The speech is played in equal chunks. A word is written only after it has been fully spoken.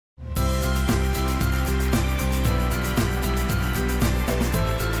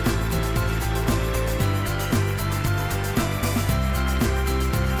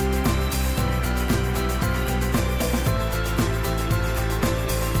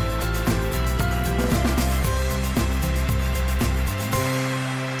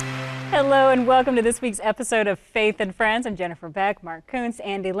Hello and welcome to this week's episode of Faith and Friends. I'm Jennifer Beck. Mark Kuntz,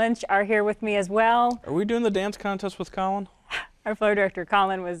 Andy Lynch are here with me as well. Are we doing the dance contest with Colin? Our floor director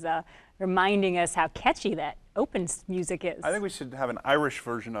Colin was reminding us how catchy that opens music is. I think we should have an Irish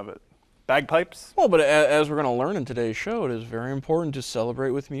version of it. Bagpipes? Well, but as we're going to learn in today's show, it is very important to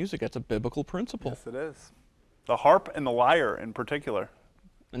celebrate with music. That's a biblical principle. Yes, it is. The harp and the lyre in particular.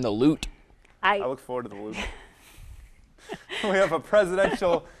 And the lute. I look forward to the lute. We have a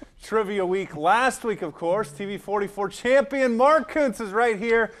presidential trivia week. Last week, of course, TV44 champion Mark Kuntz is right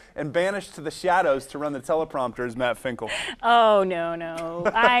here, and banished to the shadows to run the teleprompter is Matt Finkel. Oh, no.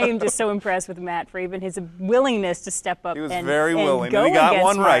 I am just so impressed with Matt for even his willingness to step up. He was and very willing, and he got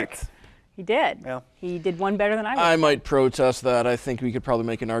one Mark. right. He did. Yeah. He did one better than I would. I might protest that. I think we could probably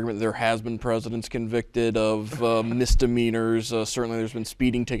make an argument that there has been presidents convicted of misdemeanors. Certainly there's been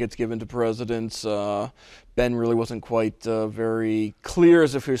speeding tickets given to presidents. Ben really wasn't quite very clear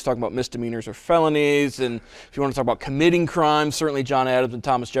as if he was talking about misdemeanors or felonies. And if you want to talk about committing crimes, certainly John Adams and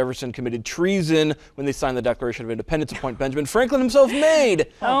Thomas Jefferson committed treason when they signed the Declaration of Independence, a point Benjamin Franklin himself made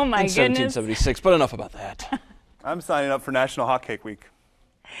oh my in 1776. But enough about that. I'm signing up for National Hot Cake Week.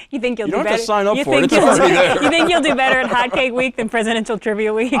 You think you'll you do don't better? have to sign up you for it. think It's already there. You think you'll do better at Hot Cake Week than Presidential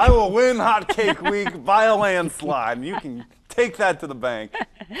Trivia Week? I will win Hot Cake Week by a landslide, and you can take that to the bank.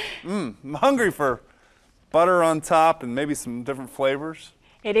 I'm hungry for butter on top and maybe some different flavors.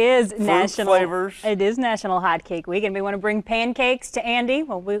 It is Fruit flavors. It is National Hot Cake Week, and we want to bring pancakes to Andy.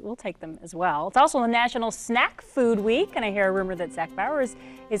 Well, we'll take them as well. It's also the National Snack Food Week, and I hear a rumor that Zach Bowers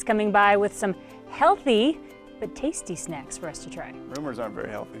is coming by with some healthy but tasty snacks for us to try. Rumors aren't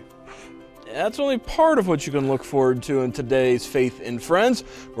very healthy. That's only part of what you can look forward to in today's Faith in Friends.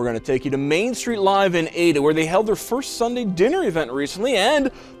 We're going to take you to Main Street Live in Ada, where they held their first Sunday dinner event recently,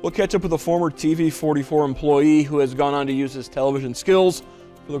 and we'll catch up with a former TV44 employee who has gone on to use his television skills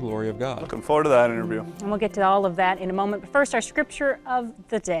for the glory of God. Looking forward to that interview. And we'll get to all of that in a moment, but first, our scripture of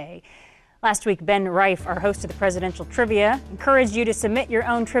the day. Last week, Ben Reif, our host of the Presidential Trivia, encouraged you to submit your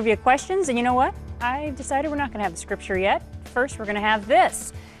own trivia questions, and you know what? I decided we're not going to have the scripture yet. First, we're going to have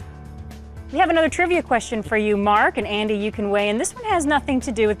this. We have another trivia question for you, Mark, and Andy, you can weigh in. This one has nothing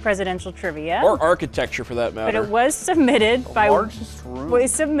to do with presidential trivia. Or architecture, for that matter. But it was submitted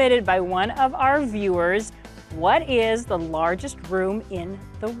by one of our viewers. What is the largest room in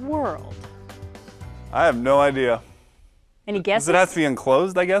the world? I have no idea. Any guesses? Does it have to be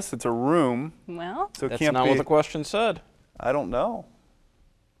enclosed, I guess? It's a room. Well, so it that's can't not be, what the question said. I don't know.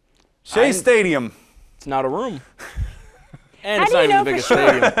 Shea Stadium. It's not a room. And How it's do not you even know the biggest for sure?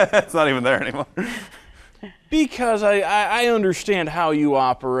 stadium. It's not even there anymore. Because I understand how you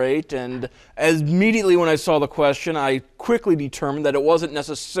operate, and immediately when I saw the question, I quickly determined that it wasn't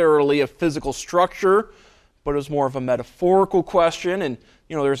necessarily a physical structure, but it was more of a metaphorical question. And,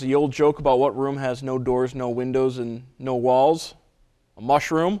 you know, there's the old joke about what room has no doors, no windows, and no walls. A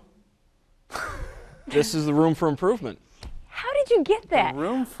mushroom. This is the room for improvement. how did you get that?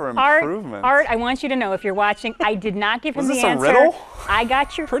 Room for improvement. Art, I want you to know, if you're watching, I did not give him the answer. Was this a riddle? I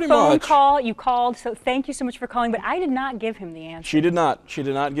got your phone call. You called, so thank you so much for calling, but I did not give him the answer. She did not. She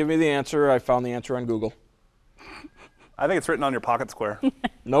did not give me the answer. I found the answer on Google. I think it's written on your pocket square.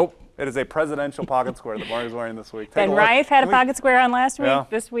 Nope. It is a presidential pocket square that Mark is wearing this week. Ben Reif had a pocket square on last week. Yeah.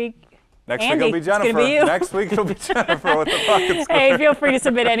 This week, Next Andy, week it'll be Jennifer. It's gonna be you. Next week it'll be Jennifer with the pocket square. Hey, feel free to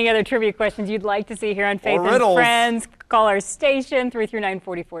submit any other trivia questions you'd like to see here on Faith and riddles. Friends. Call our station,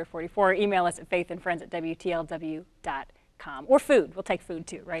 339-4444. Email us at faithandfriends@WTLW.com. Or food. We'll take food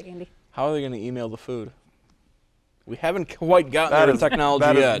too, right, Andy? How are they going to email the food? We haven't quite gotten That there in is- technology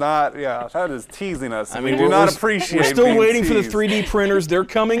that yet. Is not, yeah, that is teasing us. I We mean, do not appreciate We're still being waiting for the teased. 3D printers. They're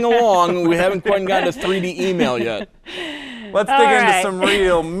coming along. We haven't quite gotten to 3D email yet. Let's dig into some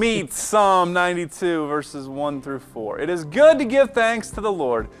real meat. Psalm 92, verses 1 through 4. It is good to give thanks to the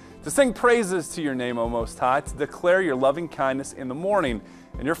Lord, to sing praises to your name, O Most High, to declare your loving kindness in the morning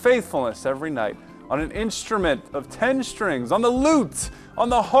and your faithfulness every night, on an instrument of 10 strings, on the lute, on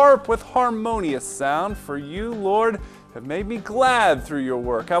the harp with harmonious sound. For you, Lord, have made me glad through your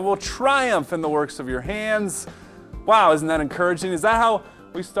work. I will triumph in the works of your hands. Wow, isn't that encouraging? Is that how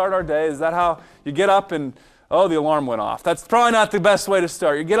we start our day? Is that how you get up and, oh, the alarm went off? That's probably not the best way to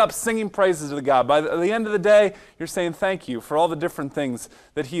start. You get up singing praises to God. By the end of the day, you're saying thank you for all the different things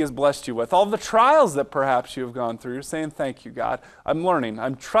that He has blessed you with, all the trials that perhaps you have gone through. You're saying thank you, God. I'm learning.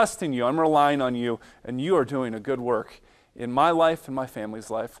 I'm trusting you. I'm relying on you, and you are doing a good work in my life and my family's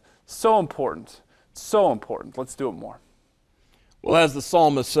life. So important. So important. Let's do it more. Well, as the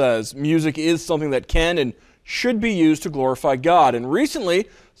psalmist says, music is something that can and should be used to glorify God. And recently,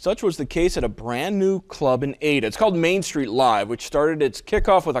 such was the case at a brand new club in Ada. It's called Main Street Live, which started its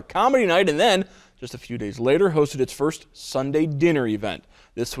kickoff with a comedy night and then, just a few days later, hosted its first Sunday dinner event.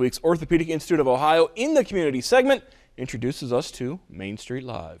 This week's Orthopedic Institute of Ohio in the Community segment introduces us to Main Street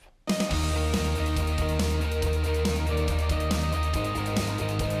Live.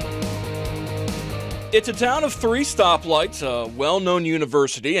 It's a town of 3 stoplights, a well-known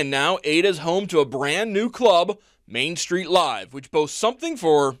university, and now Ada's home to a brand new club, Main Street Live, which boasts something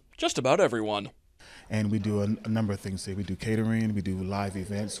for just about everyone. And we do a number of things here. We do catering, we do live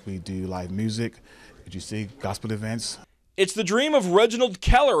events, we do live music, as you see, gospel events. It's the dream of Reginald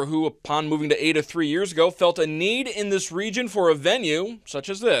Keller, who, upon moving to Ada 3 years ago, felt a need in this region for a venue such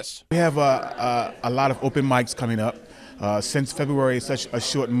as this. We have a lot of open mics coming up. Since February is such a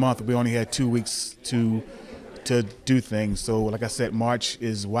short month, we only had 2 weeks to do things. So like I said, March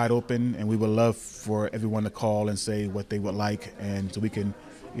is wide open, and we would love for everyone to call and say what they would like, and so we can,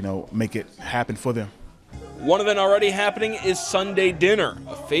 make it happen for them. One event already happening is Sunday Dinner,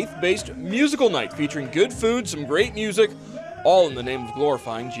 a faith-based musical night featuring good food, some great music, all in the name of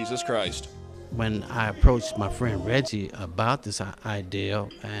glorifying Jesus Christ. When I approached my friend Reggie about this idea,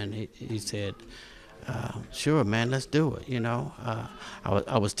 and he said, sure, man, let's do it.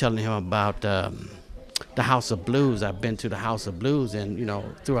 I was telling him about the House of Blues. I've been to the House of Blues, and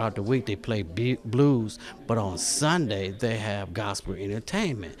throughout the week they play blues, but on Sunday they have gospel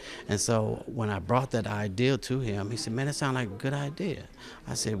entertainment. And so when I brought that idea to him, he said, man, that sounds like a good idea.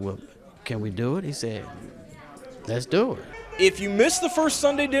 I said, well, can we do it? He said, let's do it. If you missed the first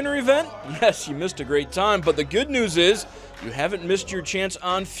Sunday Dinner event, yes, you missed a great time, but the good news is you haven't missed your chance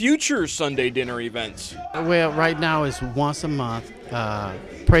on future Sunday Dinner events. Well, right now it's once a month.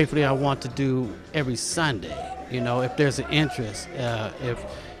 Prayerfully, I want to do every Sunday. If there's an interest, if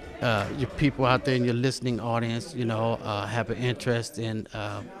your people out there in your listening audience, have an interest in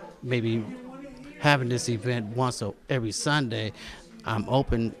maybe having this event every Sunday, I'm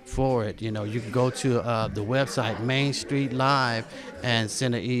open for it. You can go to the website Main Street Live and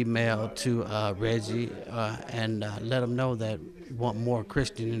send an email to Reggie and let him know that you want more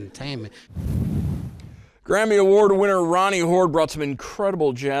Christian entertainment. Grammy Award winner Ronnie Horde brought some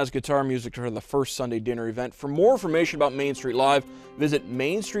incredible jazz guitar music to the first Sunday Dinner event. For more information about Main Street Live, visit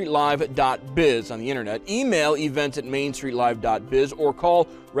mainstreetlive.biz on the internet, email events@mainstreetlive.biz, or call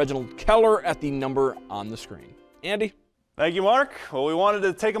Reginald Keller at the number on the screen. Andy? Thank you, Mark. Well, we wanted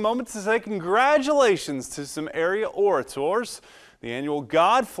to take a moment to say congratulations to some area orators. The annual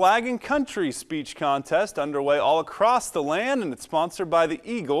God, Flag, and Country speech contest underway all across the land, and it's sponsored by the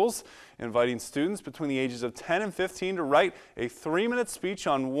Eagles, inviting students between the ages of 10 and 15 to write a 3-minute speech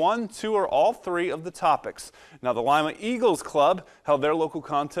on 1, 2, or all 3 of the topics. Now, the Lima Eagles Club held their local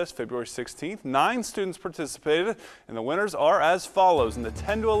contest February 16th. 9 students participated, and the winners are as follows. In the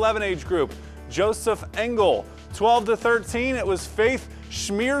 10 to 11 age group, Joseph Engel. 12 to 13, it was Faith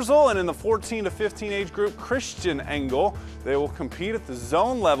Schmierzel, and in the 14 to 15 age group, Christian Engel. They will compete at the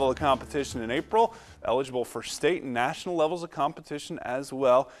zone level of competition in April, eligible for state and national levels of competition as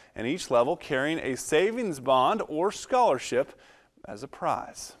well, and each level carrying a savings bond or scholarship as a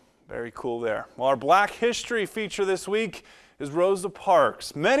prize. Very cool there. Well, our Black History feature this week is Rosa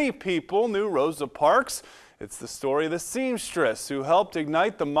Parks. Many people knew Rosa Parks. It's the story of the seamstress who helped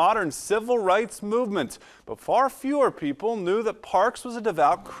ignite the modern civil rights movement. But far fewer people knew that Parks was a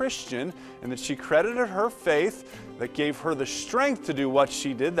devout Christian and that she credited her faith that gave her the strength to do what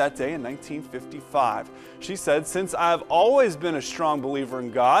she did that day in 1955. She said, "Since I've always been a strong believer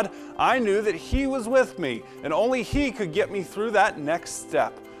in God, I knew that He was with me and only He could get me through that next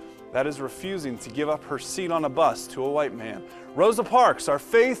step." That is refusing to give up her seat on a bus to a white man. Rosa Parks, our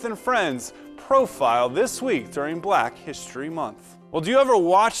Faith and Friends profile this week during Black History Month. Well, do you ever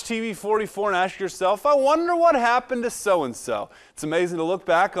watch TV44 and ask yourself, I wonder what happened to so-and-so? It's amazing to look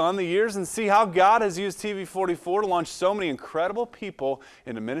back on the years and see how God has used TV44 to launch so many incredible people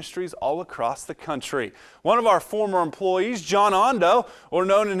into ministries all across the country. One of our former employees, John Ondo, or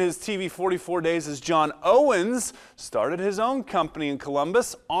known in his TV44 days as John Owens, started his own company in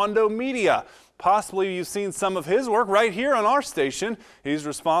Columbus, Ondo Media. Possibly you've seen some of his work right here on our station. He's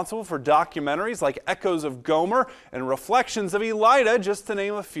responsible for documentaries like Echoes of Gomer and Reflections of Elida, just to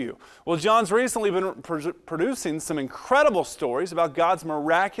name a few. Well, John's recently been producing some incredible stories about God's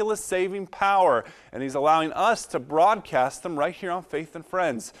miraculous saving power, and he's allowing us to broadcast them right here on Faith and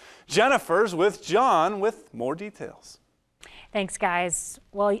Friends. Jennifer's with John with more details. Thanks, guys.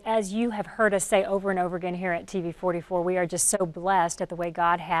 Well, as you have heard us say over and over again here at TV44, we are just so blessed at the way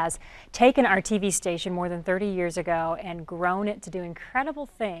God has taken our TV station more than 30 years ago and grown it to do incredible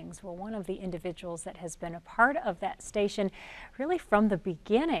things. Well, one of the individuals that has been a part of that station really from the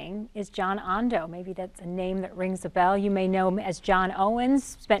beginning is John Ondo. Maybe that's a name that rings a bell. You may know him as John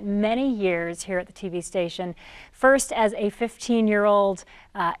Owens. Spent many years here at the TV station, first as a 15-year-old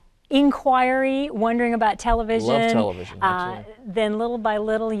inquiry, wondering about television. Love television, absolutely. Then little by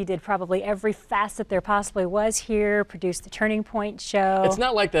little, you did probably every facet there possibly was here, produced the Turning Point show. It's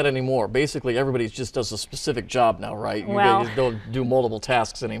not like that anymore. Basically, everybody just does a specific job now, right? You Well, guys don't do multiple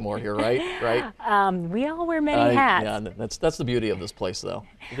tasks anymore here, right? We all wear many hats. Yeah, that's the beauty of this place, though.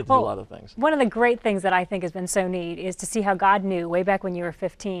 You get to do a lot of things. One of the great things that I think has been so neat is to see how God knew way back when you were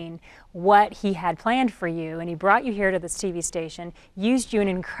 15 what He had planned for you, and He brought you here to this TV station, used you in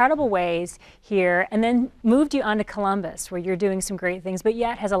incredible ways here, and then moved you on to Columbus, where you're doing some great things, but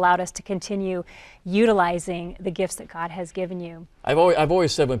yet has allowed us to continue utilizing the gifts that God has given you. I've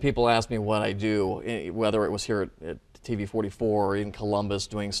always said when people ask me what I do, whether it was here at TV44 or in Columbus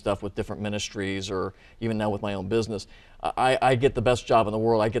doing stuff with different ministries or even now with my own business, I get the best job in the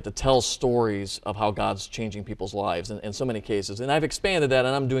world. I get to tell stories of how God's changing people's lives in so many cases. And I've expanded that,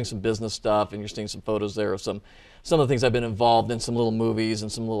 and I'm doing some business stuff, and you're seeing some photos there of some of the things I've been involved in, some little movies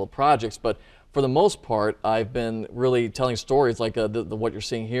and some little projects. But for the most part, I've been really telling stories like what you're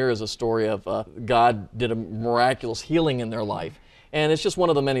seeing here is a story of God did a miraculous healing in their life. And it's just one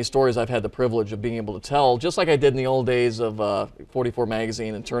of the many stories I've had the privilege of being able to tell, just like I did in the old days of 44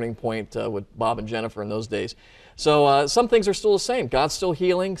 Magazine and Turning Point with Bob and Jennifer in those days. So some things are still the same. God's still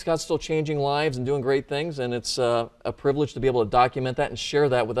healing, God's still changing lives and doing great things, and it's a privilege to be able to document that and share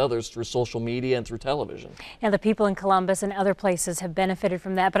that with others through social media and through television. Now, the people in Columbus and other places have benefited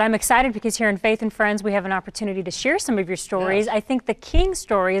from that, but I'm excited because here in Faith and Friends we have an opportunity to share some of your stories. Yes. I think the King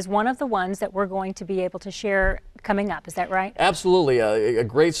story is one of the ones that we're going to be able to share coming up. Is that right? Absolutely. A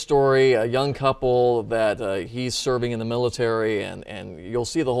great story, a young couple that he's serving in the military, and you'll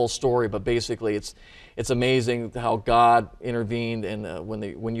see the whole story, but basically it's amazing how God intervened, and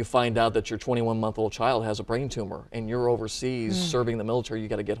when you find out that your 21-month-old child has a brain tumor and you're overseas serving the military, you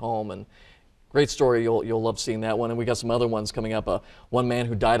got to get home. And great story. You'll love seeing that one. And we got some other ones coming up. One man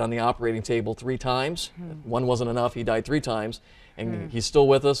who died on the operating table 3 times. One wasn't enough. He died 3 times, and he's still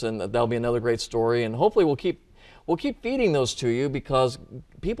with us. And that'll be another great story. And hopefully we'll keep feeding those to you, because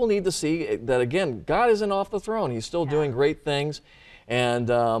people need to see that, again, God isn't off the throne. He's still doing great things. And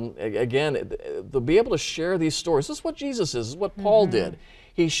again, to be able to share these stories, this is what Jesus is. This is what Paul did.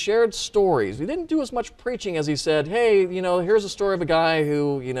 He shared stories. He didn't do as much preaching as he said, hey, here's a story of a guy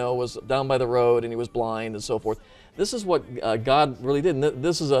who, was down by the road and he was blind and so forth. This is what God really did. And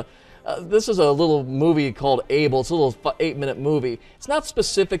this is a little movie called Abel. It's a little 8-minute movie. It's not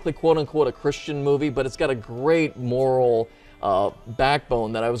specifically, quote unquote, a Christian movie, but it's got a great moral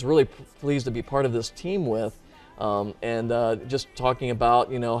backbone that I was really pleased to be part of this team with. Just talking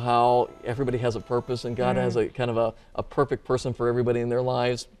about, how everybody has a purpose and God has a kind of a perfect person for everybody in their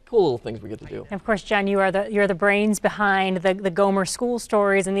lives. Cool little things we get to do. And of course, John, you're the brains behind the Gomer school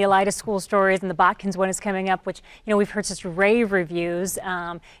stories and the Elida school stories, and the Botkins one is coming up, which we've heard such rave reviews.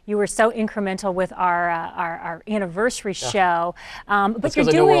 You were so incremental with our anniversary show, but you're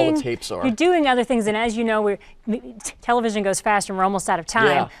doing where all the tapes are. You're doing other things, and as you know, television goes fast, and we're almost out of time.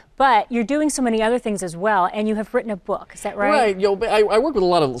 Yeah. But you're doing so many other things as well, and you have written a book. Is that right? Right. I work with a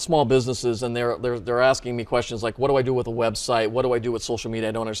lot of small businesses, and they're asking me questions like, what do I do with a website? What do I do with social media?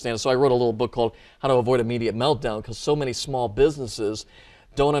 I don't understand. So I wrote a little book called How to Avoid Immediate Meltdown, because so many small businesses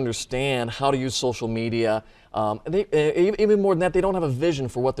don't understand how to use social media. Even more than that, they don't have a vision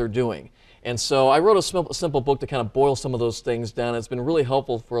for what they're doing. And so I wrote a simple book to kind of boil some of those things down. It's been really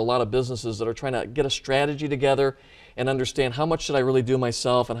helpful for a lot of businesses that are trying to get a strategy together and understand how much should I really do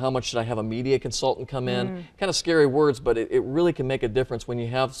myself and how much should I have a media consultant come in. Kind of scary words, but it really can make a difference when you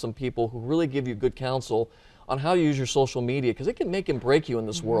have some people who really give you good counsel on how to use your social media, because it can make and break you in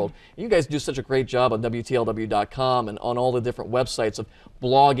this world. You guys do such a great job on WTLW.com and on all the different websites of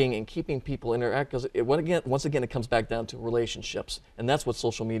blogging and keeping people interact, because once again, it comes back down to relationships, and that's what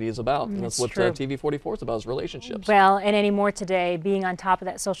social media is about, and that's what TV44 is about, is relationships. Well, and anymore today, being on top of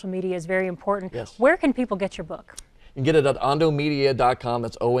that social media is very important. Yes. Where can people get your book? You can get it at ondomedia.com.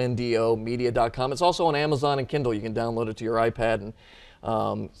 That's O-N-D-O media.com. It's also on Amazon and Kindle. You can download it to your iPad,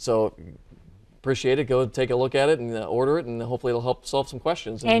 and so appreciate it. Go take a look at it and order it, and hopefully it'll help solve some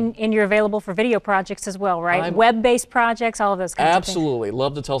questions. And you're available for video projects as well, right? Web-based projects, all of those kinds of things. Absolutely.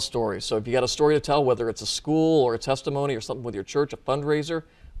 Love to tell stories. So if you got a story to tell, whether it's a school or a testimony or something with your church, a fundraiser,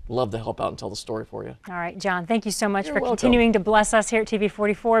 love to help out and tell the story for you. All right, John, thank you so much You're for welcome. continuing to bless us here at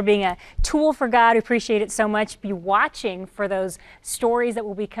TV44, being a tool for God. We appreciate it so much. Be watching for those stories that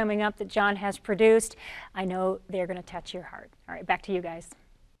will be coming up that John has produced. I know they're going to touch your heart. All right, back to you guys.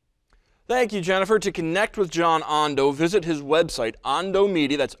 Thank you, Jennifer. To connect with John Ondo, visit his website, Ondo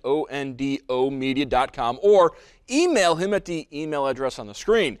Media, that's ONDO media.com, or email him at the email address on the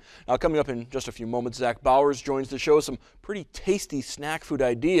screen. Now, coming up in just a few moments, Zach Bowers joins the show with some pretty tasty snack food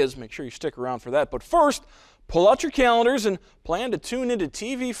ideas. Make sure you stick around for that. But first, pull out your calendars and plan to tune into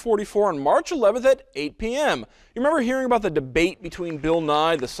TV44 on March 11th at 8 p.m. You remember hearing about the debate between Bill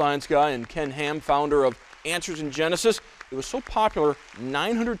Nye, the science guy, and Ken Ham, founder of Answers in Genesis? It was so popular,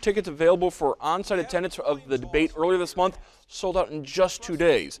 900 tickets available for on-site attendance of the debate earlier this month, sold out in just 2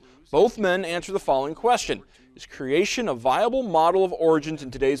 days. Both men answer the following question: is creation a viable model of origins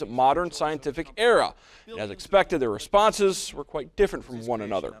in today's modern scientific era? And as expected, their responses were quite different from one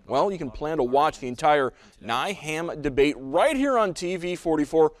another. Well, you can plan to watch the entire Nye-Ham debate right here on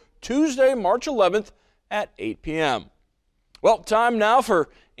TV44, Tuesday, March 11th at 8 p.m. Well, time now for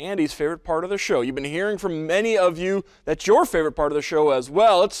Andy's favorite part of the show. You've been hearing from many of you that's your favorite part of the show as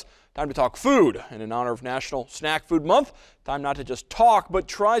well. It's time to talk food. And in honor of National Snack Food Month, time not to just talk, but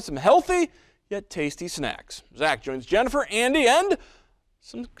try some healthy yet tasty snacks. Zach joins Jennifer, Andy, and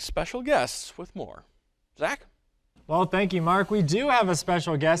some special guests with more. Zach? Well, thank you, Mark. We do have a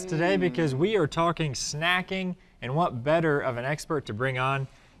special guest today because we are talking snacking, and what better of an expert to bring on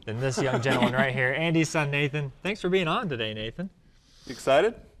than this young gentleman right here, Andy's son, Nathan. Thanks for being on today, Nathan. You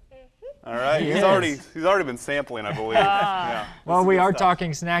excited? All right. He's already been sampling, I believe. Yeah. Well, we are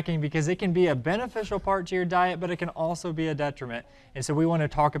talking snacking because it can be a beneficial part to your diet, but it can also be a detriment. And so we want to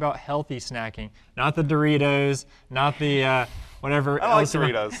talk about healthy snacking, not the Doritos, not the whatever I like else.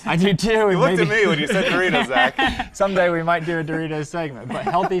 Doritos. I do too. You looked at me when you said Doritos, Zach. Someday we might do a Doritos segment, but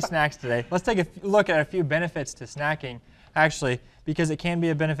healthy snacks today. Let's take a look at a few benefits to snacking, actually, because it can be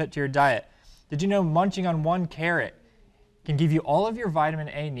a benefit to your diet. Did you know munching on one carrot can give you all of your vitamin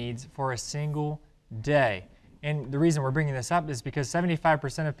A needs for a single day? And the reason we're bringing this up is because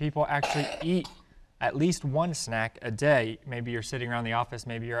 75% of people actually eat at least one snack a day. Maybe you're sitting around the office,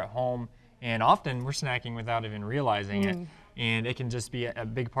 maybe you're at home, and often we're snacking without even realizing it. And it can just be a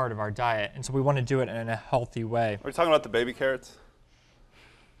big part of our diet. And so we want to do it in a healthy way. Are we talking about the baby carrots?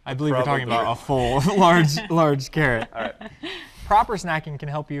 I believe we're talking Probably. about a full, large carrot. All right. Proper snacking can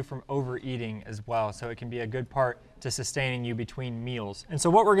help you from overeating as well, so it can be a good part to sustaining you between meals. And so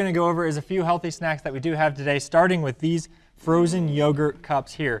what we're going to go over is a few healthy snacks that we do have today, starting with these frozen yogurt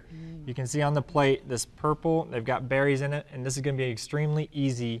cups here. You can see on the plate this purple, they've got berries in it, and this is going to be extremely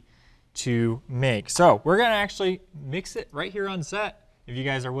easy to make. So we're going to actually mix it right here on set, if you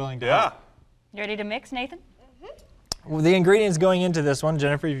guys are willing to help. You ready to mix, Nathan? Well, the ingredients going into this one,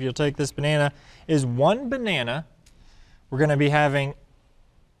 Jennifer, if you'll take this banana, is 1 banana. We're going to be having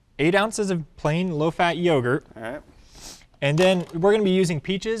 8 ounces of plain low-fat yogurt. All right. And then we're going to be using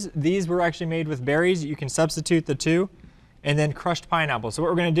peaches. These were actually made with berries. You can substitute the two. And then crushed pineapple. So what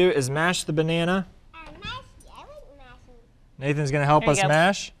we're going to do is mash the banana. Nathan's going to help us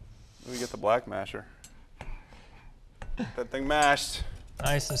mash. Let me get the black masher. Get that thing mashed.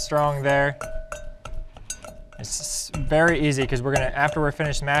 Nice and strong there. It's very easy because we're going to, after we're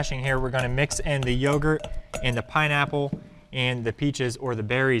finished mashing here, we're going to mix in the yogurt and the pineapple and the peaches or the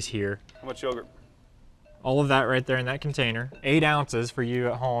berries here. How much yogurt? All of that right there in that container. 8 ounces for you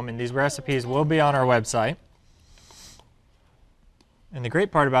at home, and these recipes will be on our website. And the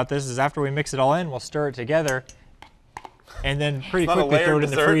great part about this is after we mix it all in, we'll stir it together and then pretty quickly throw it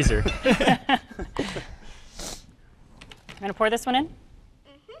in the freezer. I'm going to pour this one in.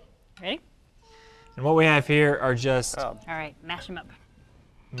 Ready? And what we have here are just All right, mash them up.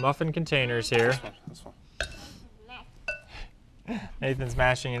 muffin containers here. This one. Nathan's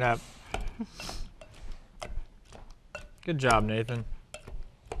mashing it up. Good job, Nathan.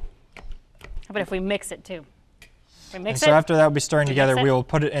 How about if we mix it too? We And mix so it. after that will be stirring together, it? we will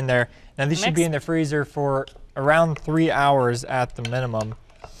put it in there. Now these should be Mix. in the freezer for around 3 hours at the minimum.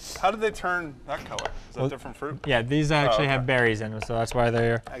 How did they turn that color? Is that Well, different fruit? Yeah, these actually okay. have berries in them, so that's why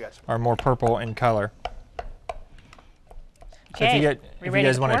they I got you. are more purple in color. So Okay, if we you ready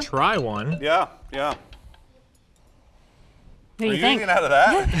guys to want pour? to try one, Yeah, yeah. What do Are you you think? eating out of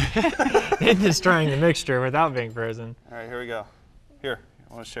that? Nathan's trying the mixture without being frozen. All right, here we go. Here,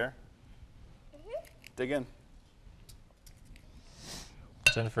 you want to share? Dig in.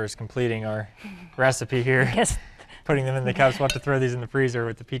 Jennifer's completing our recipe here, Yes. putting them in the cups. We'll have to throw these in the freezer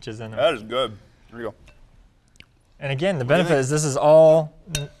with the peaches in them. That is good. Here we go. And again, the do you benefit think? is this is all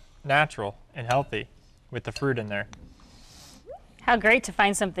natural and healthy with the fruit in there. How great to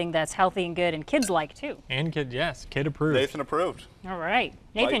find something that's healthy and good and kids like too. And kid, yes, kid approved. Nathan approved. All right.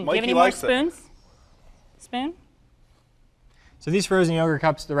 Nathan, do you Mikey have any more likes it. spoons? Spoon? So these frozen yogurt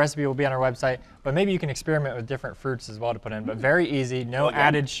cups, the recipe will be on our website, but maybe you can experiment with different fruits as well to put in, but very easy, no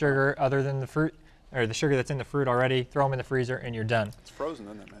added sugar other than the fruit, or the sugar that's in the fruit already. Throw them in the freezer and you're done. It's frozen,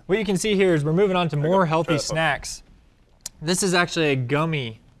 isn't it, man? What you can see here is we're moving on to more healthy Try that, snacks. This is actually a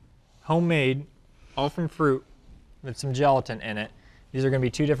gummy, homemade, all from fruit with some gelatin in it. These are going to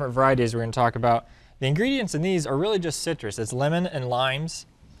be 2 different varieties we're going to talk about. The ingredients in these are really just citrus. It's lemon and limes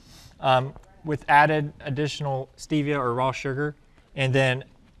with added additional stevia or raw sugar. And then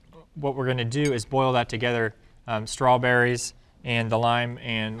what we're going to do is boil that together. Strawberries and the lime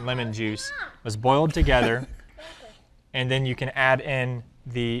and lemon juice was boiled together. And then you can add in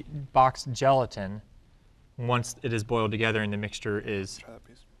the boxed gelatin once it is boiled together and the mixture is. Try that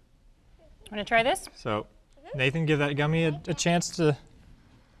piece. Want to try this? So Nathan, give that gummy a chance to.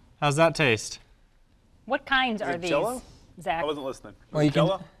 How's that taste? What kinds Is are it these, Jell-O? Zach? I wasn't listening. Well, you can-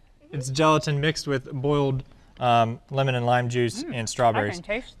 Jell-O? It's gelatin mixed with boiled lemon and lime juice and strawberries. I can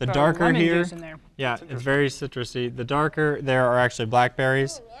taste The the darker lemon here, juice in there. yeah, it's very citrusy. The darker there are actually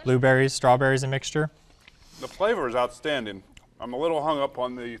blackberries, blueberries, strawberries, and mixture. The flavor is outstanding. I'm a little hung up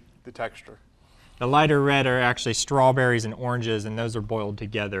on the texture. The lighter red are actually strawberries and oranges, and those are boiled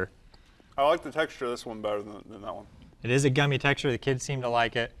together. I like the texture of this one better than that one. It is a gummy texture. The kids seem to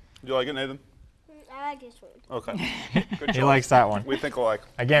like it. Do you like it, Nathan? I like this one. Okay. Good He choice. likes that one. We think alike.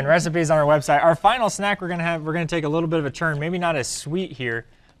 Again, recipes on our website. Our final snack we're gonna take a little bit of a turn, maybe not as sweet here,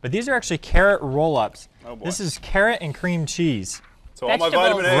 but these are actually carrot roll-ups. Oh boy. This is carrot and cream cheese. So all my Vegetables.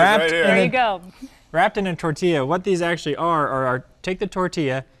 vitamin A is Wrapped right here. There you go. Wrapped in a tortilla. What these actually are take the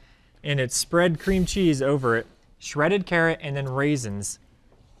tortilla and it's spread cream cheese over it, shredded carrot, and then raisins,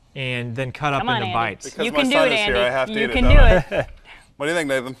 and then cut up Come on, into Andy. bites. Because You my can do son it, is here, Andy. I have to You eat it, can don't do I? it. What do you think,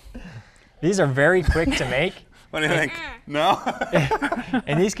 Nathan? These are very quick to make, What do you think? No?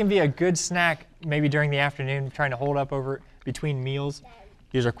 and these can be a good snack maybe during the afternoon, trying to hold up over between meals.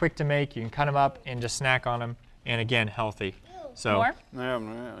 These are quick to make. You can cut them up and just snack on them, and again, healthy. So More? Yeah,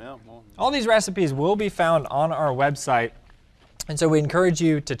 well, all these recipes will be found on our website, and so we encourage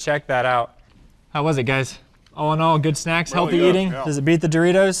you to check that out. How was it, guys? All in all, good snacks, Really healthy good, eating. yeah. Does it beat the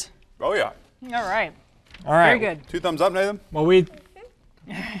Doritos? oh yeah. All right. All right. Very good. 2 thumbs up, Nathan? Well,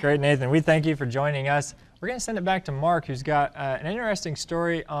 great, Nathan. We thank you for joining us. We're going to send it back to Mark, who's got an interesting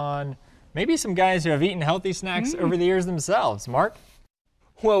story on maybe some guys who have eaten healthy snacks over the years themselves. Mark?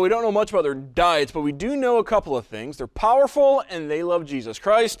 Well, we don't know much about their diets, but we do know a couple of things. They're powerful and they love Jesus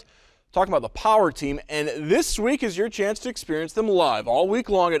Christ. Talking about the Power Team, and this week is your chance to experience them live all week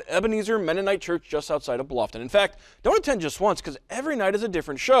long at Ebenezer Mennonite Church just outside of Bluffton. In fact, don't attend just once because every night is a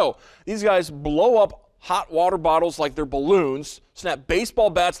different show. These guys blow up hot water bottles like they're balloons, snap baseball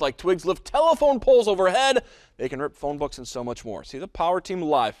bats like twigs, lift telephone poles overhead. They can rip phone books and so much more. See the Power Team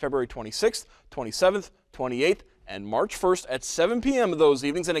live February 26th, 27th, 28th, and March 1st at 7 p.m. those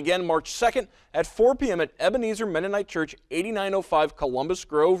evenings, and again March 2nd at 4 p.m. at Ebenezer Mennonite Church, 8905 Columbus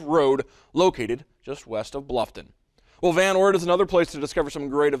Grove Road, located just west of Bluffton. Well, Van Ord is another place to discover some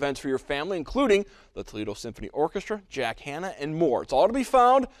great events for your family, including the Toledo Symphony Orchestra, Jack Hanna, and more. It's all to be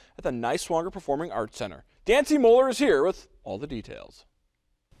found at the Niswonger Performing Arts Center. Dancy Moeller is here with all the details.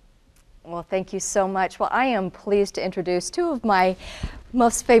 Well, thank you so much. Well, I am pleased to introduce 2 of my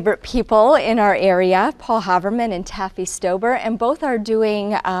most favorite people in our area, Paul Haverman and Taffy Stober, and both are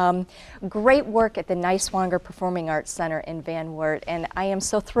doing great work at the Niswonger Performing Arts Center in Van Wert. And I am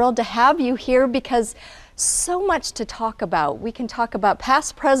so thrilled to have you here because so much to talk about. We can talk about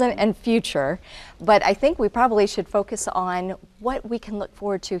past, present, and future, but I think we probably should focus on what we can look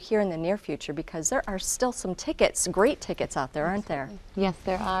forward to here in the near future because there are still some tickets, great tickets out there, aren't there? Yes,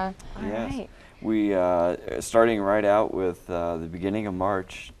 there are. All Yes. right. We, starting right out with the beginning of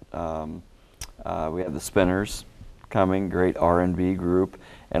March, we have the Spinners coming, great R&B group.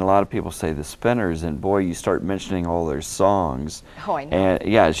 And a lot of people say the Spinners, and boy, you start mentioning all their songs. Oh, I know.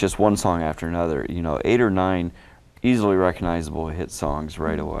 And yeah, it's just one song after another. You know, 8 or 9 easily recognizable hit songs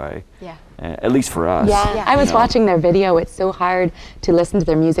right away. Yeah. At least for us. Yeah, I was you know. watching their video. It's so hard to listen to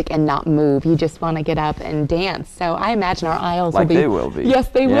their music and not move. You just want to get up and dance. So I imagine our aisles Like will be. they will be. Yes,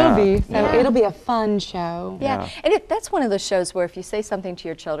 they Yeah, will be. So yeah. it'll be a fun show. Yeah, and that's one of those shows where if you say something to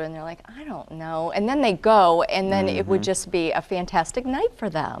your children, they're like, I don't know, and then they go, and then it would just be a fantastic night for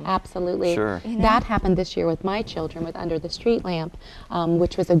them. Absolutely. Sure. You know? That happened this year with my children with Under the Street Lamp,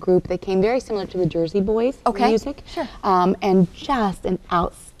 which was a group that came very similar to the Jersey Boys Okay, music. sure. And just an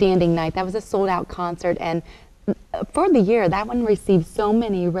outstanding night. That was a sold-out concert, and for the year, that one received so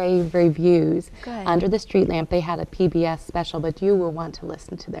many rave reviews. Good. Under the Street Lamp, they had a PBS special, but you will want to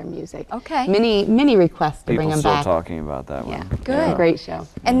listen to their music. Okay. Many requests to bring them back. People still talking about that one. Good. It's a great show.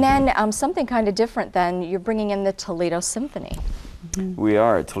 And then something kind of different then, you're bringing in the Toledo Symphony. We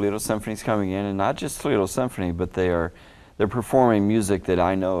are. Toledo Symphony's coming in, and not just Toledo Symphony, but they're performing music that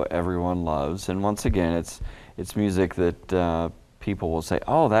I know everyone loves. And once again, it's music that people will say,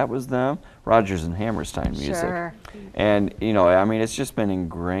 "Oh, that was them." Rodgers and Hammerstein music. Sure. And you know, I mean, it's just been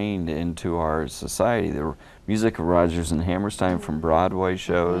ingrained into our society. The music of Rodgers and Hammerstein from Broadway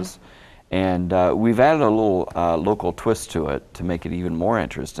shows. And we've added a little local twist to it to make it even more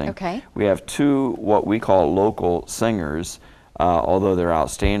interesting. Okay. We have two what we call local singers, although they're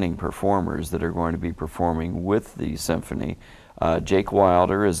outstanding performers, that are going to be performing with the symphony. Jake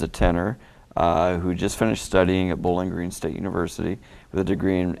Wilder is a tenor who just finished studying at Bowling Green State University with a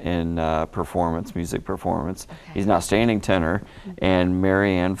degree in performance, music performance. Okay. He's an outstanding tenor. And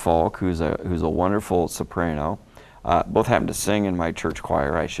Mary Ann Falk, who's a wonderful soprano. Both happen to sing in my church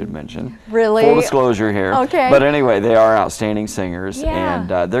choir, I should mention. Really? Full disclosure here. Okay. But anyway, they are outstanding singers, Yeah.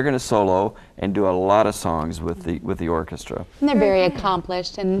 and they're going to solo and do a lot of songs with the orchestra. And they're very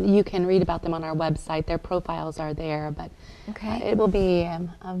accomplished, and you can read about them on our website. Their profiles are there, but it will be a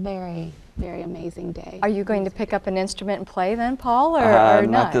very, very amazing day. Are you going to pick up an instrument and play then, Paul, or not?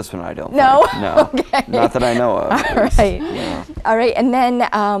 Not this one, I don't No? think. No. Okay. Not that I know of. All right. All right, and then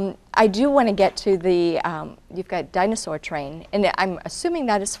I do want to get to the, you've got Dinosaur Train, and I'm assuming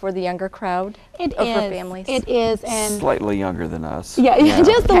that is for the younger crowd? It or is. for families? It is, and Slightly younger than us. yeah,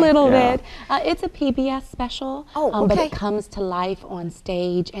 just a little Yeah. bit. It's a PBS special, Oh, but okay. it comes to life on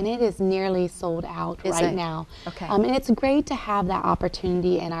stage, and it is nearly sold out Is right it? now. Okay. And it's great to have that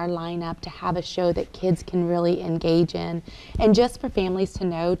opportunity in our lineup to have a show that kids can really engage in, and just for families to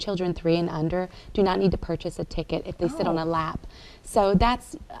know, children 3 and under do not need to purchase a ticket if they sit on a lap. So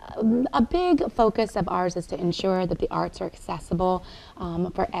that's a big focus of ours, is to ensure that the arts are accessible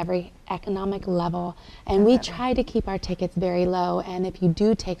for every economic level. And we try to keep our tickets very low. And if you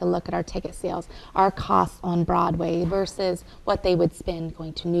do take a look at our ticket sales, our costs on Broadway versus what they would spend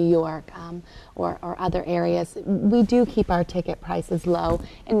going to New York or other areas, we do keep our ticket prices low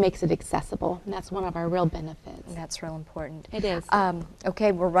and makes it accessible. And that's one of our real benefits. That's real important. It is.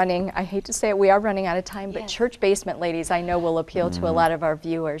 Okay, we're running, I hate to say it, we are running out of time, but Yes. Church Basement Ladies I know will appeal to a lot of our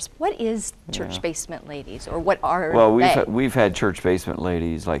viewers. What is Church Basement Ladies, or what are Well, they? we've had Church Basement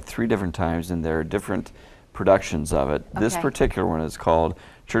Ladies like 3 different times, and there are different productions of it. This Okay. particular one is called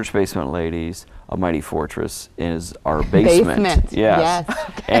Church Basement Ladies, A Mighty Fortress is our basement. Basement, Yes. yes.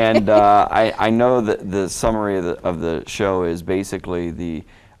 And I know that the summary of the show is basically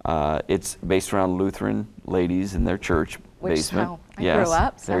it's based around Lutheran ladies in their church Which is basement. how I Yes, grew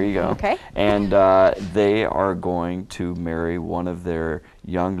up, so, there you go. okay. And they are going to marry one of their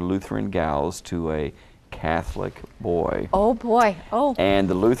young Lutheran gals to a Catholic boy. Oh boy, oh. And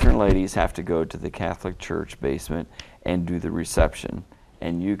the Lutheran ladies have to go to the Catholic church basement and do the reception.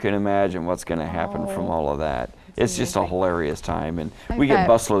 And you can imagine what's going to happen from all of that. It's just a hilarious time, and I we get bet.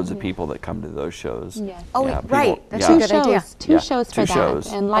 busloads of people that come to those shows. Yes. Oh, Yeah, right, people- that's yeah. a good idea. Two Yeah, shows for 2 that,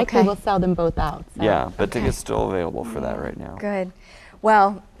 shows. and likely Okay. we'll sell them both out. So. Yeah, but tickets still available for that right now. Good.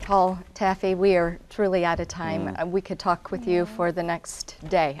 Well, Paul, Taffy, we are truly out of time. We could talk with you for the next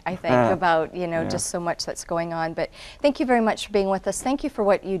day, I think, about, just so much that's going on. But thank you very much for being with us. Thank you for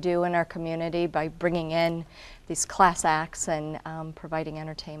what you do in our community by bringing in these class acts and providing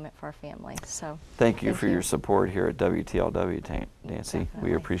entertainment for our families. So Thank you for your support here at WTLW, Nancy. We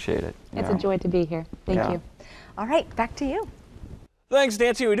Definitely. appreciate it. It's Yeah. a joy to be here. Thank Yeah. you. all right, back to you. Thanks,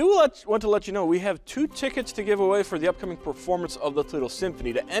 Nancy. We do want to let you know we have 2 tickets to give away for the upcoming performance of the Toledo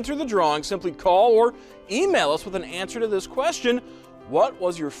Symphony. To enter the drawing, simply call or email us with an answer to this question: what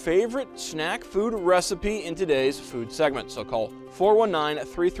was your favorite snack food recipe in today's food segment? So call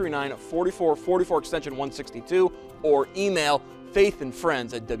 419-339-4444 extension 162 or email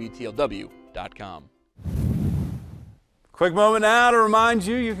faithandfriends@WTLW.com. Quick moment now to remind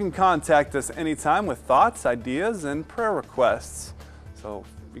you, you can contact us anytime with thoughts, ideas, and prayer requests. So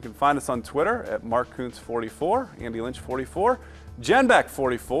you can find us on Twitter at Mark Kuntz 44, Andy Lynch 44, Jen Beck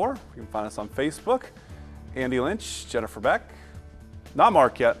 44. You can find us on Facebook, Andy Lynch, Jennifer Beck. Not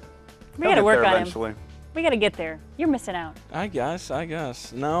Mark yet. We He'll got to get work there on eventually. him. We got to get there. You're missing out. I guess.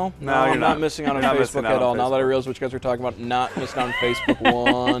 No, No, I'm you're not not. missing out on You're not Facebook missing out at on all. Now that I Facebook. realize what you guys are talking about, not missing out on Facebook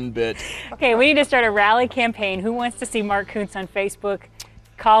one bit. Okay, we need to start a rally campaign. Who wants to see Mark Kuntz on Facebook?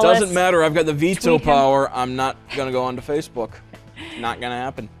 Call us. Doesn't matter. I've got the veto Tweet him. power. I'm not going to go onto Facebook. Not going to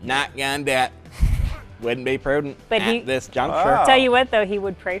happen. Not going to. wouldn't be prudent But at this juncture. Wow. Tell you what, though, he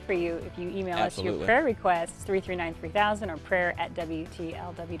would pray for you if you email us your Absolutely. prayer requests, 339-3000 or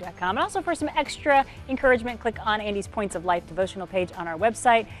prayer@WTLW.com. And also for some extra encouragement, click on Andy's Points of Life devotional page on our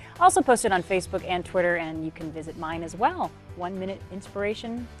website. Also posted on Facebook and Twitter, and you can visit mine as well. 1 minute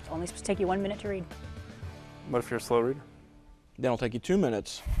inspiration. It's only supposed to take you 1 minute to read. What if you're a slow reader? Then it'll take you 2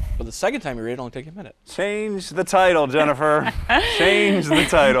 minutes. But the second time you read it, it'll only take you a minute. Change the title, Jennifer. Change the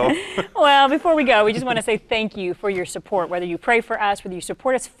title. Well, before we go, we just want to say thank you for your support. Whether you pray for us, whether you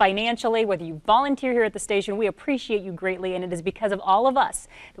support us financially, whether you volunteer here at the station, we appreciate you greatly. And it is because of all of us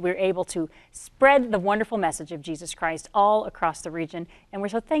that we're able to spread the wonderful message of Jesus Christ all across the region. And we're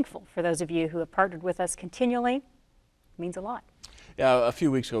so thankful for those of you who have partnered with us continually. It means a lot. Yeah, a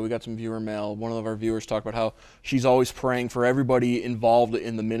few weeks ago we got some viewer mail. One of our viewers talked about how she's always praying for everybody involved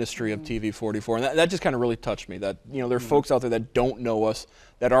in the ministry of TV44, and that just kind of really touched me. That there are folks out there that don't know us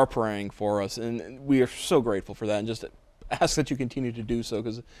that are praying for us, and we are so grateful for that. And just ask that you continue to do so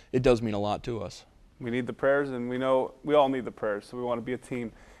because it does mean a lot to us. We need the prayers, and we know we all need the prayers, so we want to be a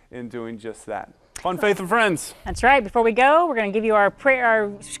team in doing just that. Fun, faith, and friends. That's right. Before we go, we're going to give you our prayer,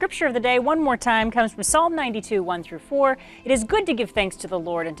 our scripture of the day one more time. Comes from Psalm 92, 1-4. It is good to give thanks to the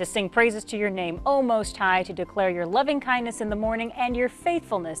Lord and to sing praises to your name, O Most High, to declare your loving kindness in the morning and your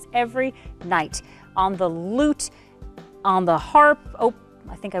faithfulness every night. On the lute, on the harp,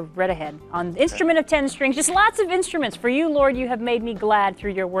 I think I've read ahead. On the instrument of 10 strings, just lots of instruments. For you, Lord, you have made me glad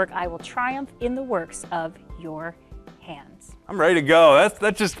through your work. I will triumph in the works of your hands. I'm ready to go.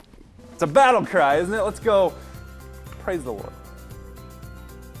 That's just, it's a battle cry, isn't it? Let's go. Praise the Lord.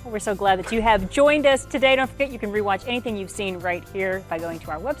 Well, we're so glad that you have joined us today. Don't forget you can rewatch anything you've seen right here by going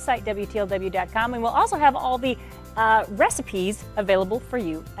to our website, WTLW.com. And we'll also have all the recipes available for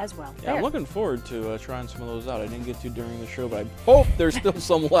you as well. Yeah, I'm looking forward to trying some of those out. I didn't get to during the show, but I hope there's still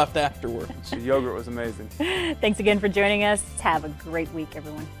some left afterwards. The yogurt was amazing. Thanks again for joining us. Have a great week,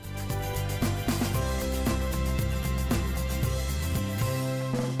 everyone.